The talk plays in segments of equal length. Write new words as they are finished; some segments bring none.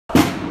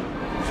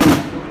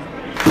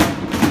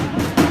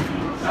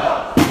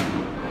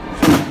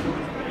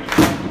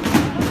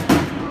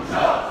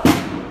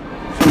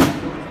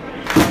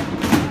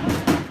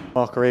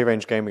Mark, a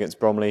rearranged game against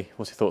Bromley.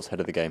 What's your thoughts ahead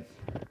of the game?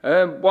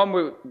 One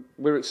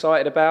we're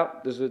excited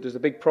about. There's a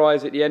big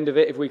prize at the end of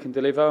it if we can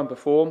deliver and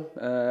perform.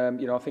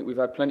 I think we've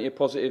had plenty of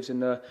positives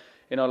in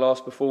our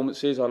last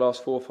performances, our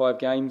last 4 or 5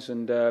 games,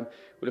 and we're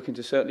looking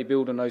to certainly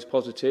build on those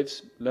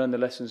positives, learn the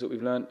lessons that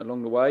we've learned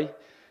along the way,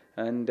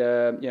 and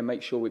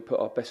make sure we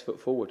put our best foot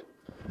forward.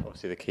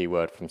 Obviously, the key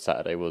word from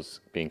Saturday was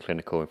being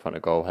clinical in front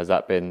of goal. Has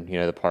that been,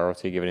 the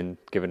priority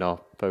given our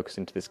focus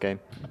into this game?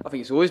 I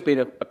think it's always been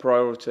a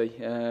priority.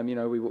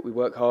 We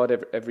work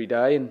hard every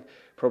day, and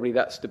probably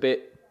that's the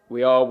bit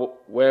we are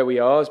where we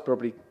are is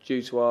probably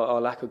due to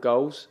our lack of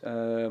goals.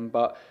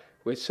 But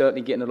we're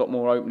certainly getting a lot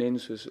more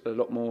openings. There's a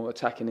lot more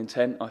attacking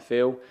intent, I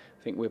feel.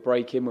 I think we're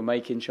breaking, we're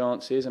making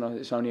chances, and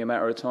it's only a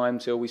matter of time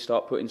till we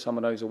start putting some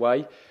of those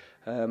away.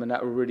 And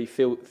that will really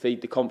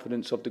feed the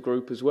confidence of the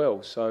group as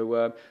well.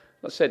 So,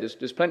 like I said,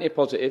 there's plenty of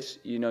positives.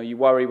 You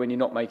worry when you're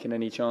not making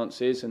any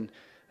chances, and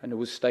there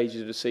was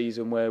stages of the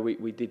season where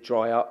we did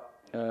dry up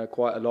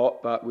quite a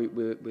lot, but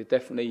we're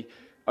definitely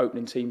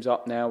opening teams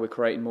up now. We're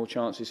creating more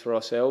chances for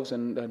ourselves,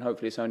 and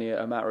hopefully it's only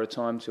a matter of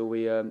time till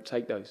we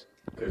take those.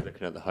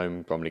 Looking at the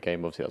home Bromley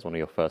game, obviously that was one of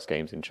your first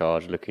games in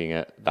charge. Looking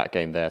at that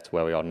game there to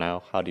where we are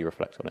now, how do you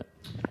reflect on it?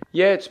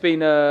 Yeah, it's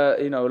been a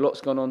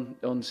lot's gone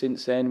on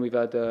since then. We've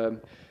had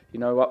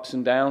ups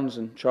and downs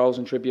and trials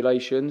and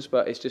tribulations,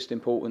 but it's just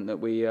important that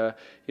we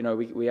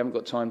haven't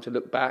got time to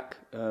look back.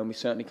 We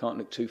certainly can't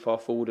look too far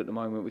forward at the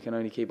moment. We can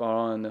only keep our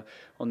eye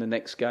on the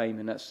next game,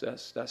 and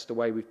that's the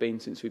way we've been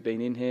since we've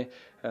been in here.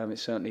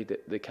 It's certainly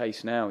the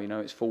case now.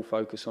 It's full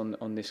focus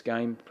on this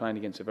game, playing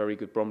against a very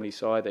good Bromley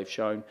side. They've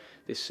shown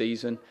this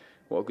season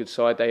what a good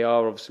side they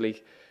are.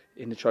 Obviously,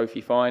 in the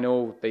trophy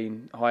final,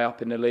 been high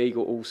up in the league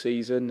all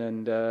season,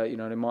 and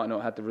they might not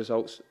have had the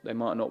results they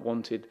might not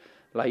wanted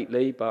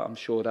lately, but I'm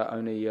sure that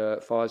only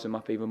fires them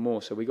up even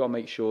more. So we got to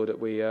make sure that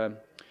we're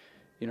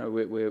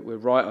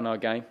right on our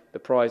game. The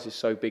prize is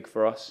so big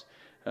for us.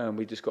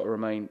 We just got to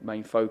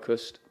remain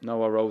focused,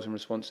 know our roles and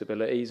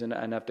responsibilities, and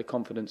have the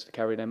confidence to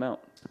carry them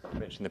out. You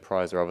mentioned the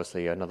prize, or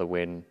obviously another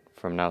win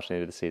from now to the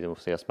end of the season will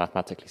see us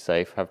mathematically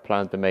safe. Have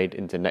plans been made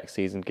into next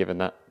season, given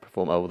that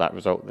that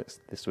result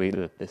this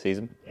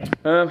season?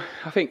 I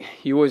think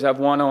you always have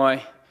one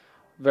eye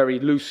very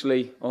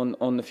loosely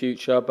on the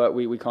future, but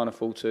we can't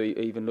afford to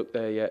even look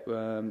there yet.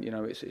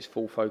 It's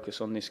full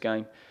focus on this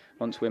game.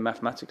 Once we're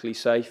mathematically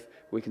safe,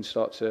 we can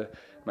start to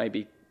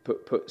maybe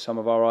put some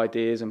of our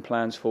ideas and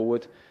plans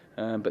forward.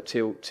 But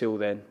till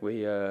then,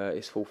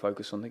 it's full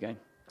focus on the game.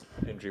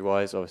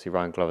 Injury-wise, obviously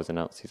Ryan Glover's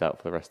announced he's out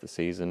for the rest of the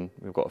season.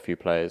 We've got a few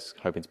players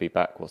hoping to be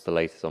back. What's the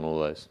latest on all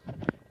those?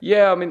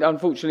 Yeah,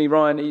 unfortunately,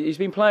 Ryan, he's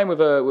been playing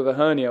with a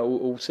hernia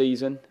all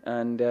season,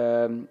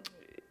 and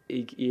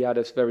he had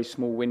a very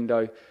small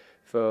window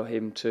for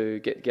him to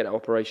get that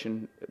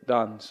operation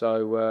done.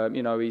 So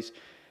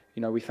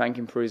we thank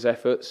him for his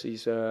efforts.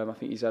 I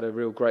think he's had a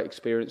real great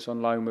experience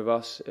on loan with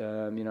us.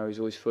 He's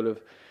always full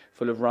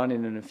of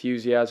running and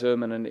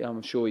enthusiasm, and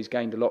I'm sure he's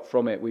gained a lot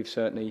from it. We've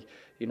certainly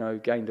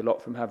gained a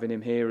lot from having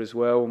him here as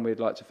well, and we'd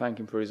like to thank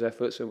him for his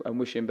efforts and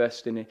wish him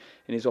best in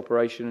his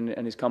operation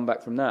and his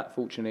comeback from that.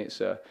 Fortunately, it's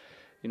a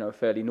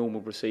fairly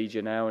normal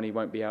procedure now, and he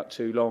won't be out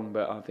too long.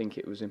 But I think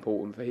it was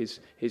important for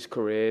his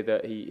career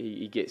that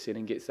he gets in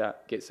and gets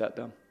that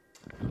done.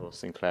 Well,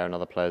 Sinclair and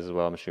other players as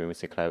well. I'm assuming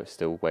Sinclair will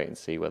still wait and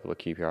see whether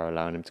QPR are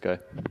allowing him to go.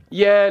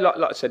 Yeah, like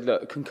I said,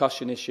 look, a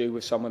concussion issue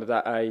with someone of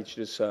that age,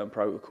 there's certain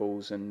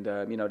protocols, and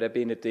they're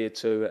being adhered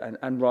to,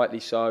 and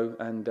rightly so.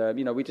 And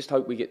we just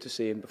hope we get to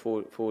see him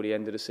before the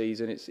end of the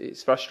season.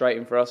 It's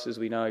frustrating for us, as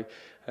we know.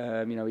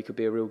 He could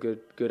be a real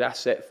good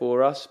asset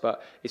for us,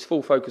 but it's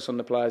full focus on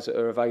the players that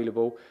are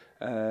available,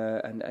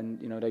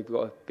 and they've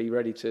got to be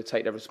ready to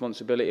take their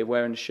responsibility of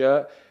wearing the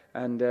shirt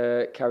and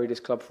carry this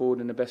club forward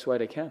in the best way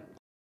they can.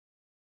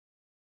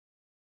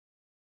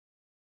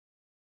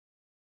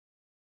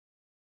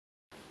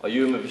 Are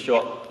you in with a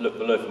shot? Look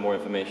below for more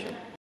information.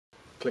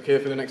 Click here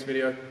for the next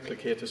video, click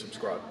here to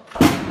subscribe.